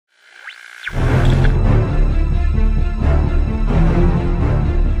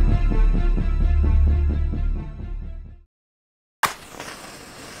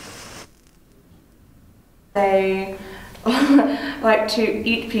They like to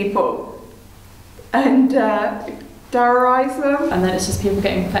eat people and terrorize them. And then it's just people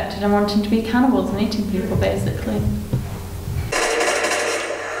getting infected and wanting to be cannibals and eating people, basically.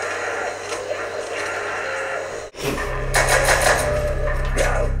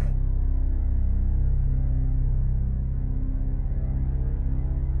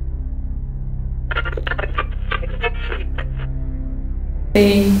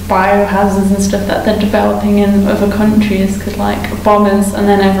 The biohazards and stuff that they're developing in other countries could like bomb us, and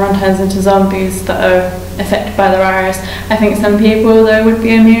then everyone turns into zombies that are affected by the virus. I think some people though would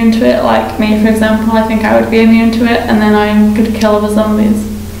be immune to it, like me for example. I think I would be immune to it, and then I could kill other zombies.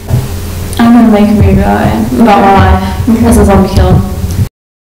 I'm going to make a movie about my life as a zombie killer.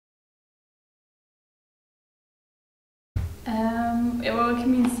 Well, it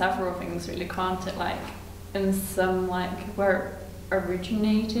can mean several things really, can't it? Like in some, like where it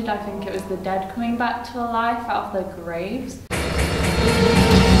originated, I think it was the dead coming back to life out of their graves.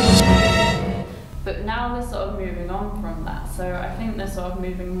 But now they're sort of moving on from that, so I think they're sort of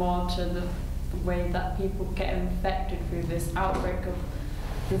moving more to the way that people get infected through this outbreak of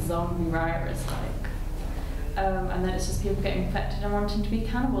the zombie virus, like. And then it's just people getting infected and wanting to be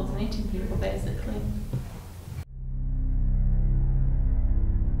cannibals and eating people, basically.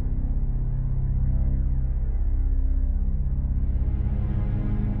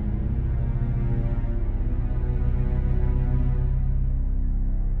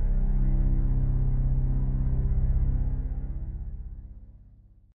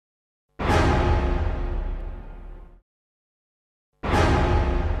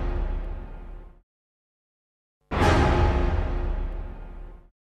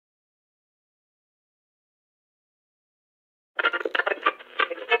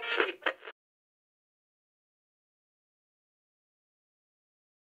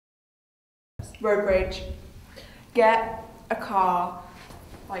 Road rage. Get a car,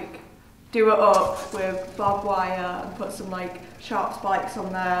 like do it up with barbed wire and put some like sharp spikes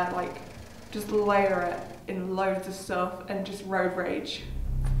on there, like just layer it in loads of stuff and just road rage.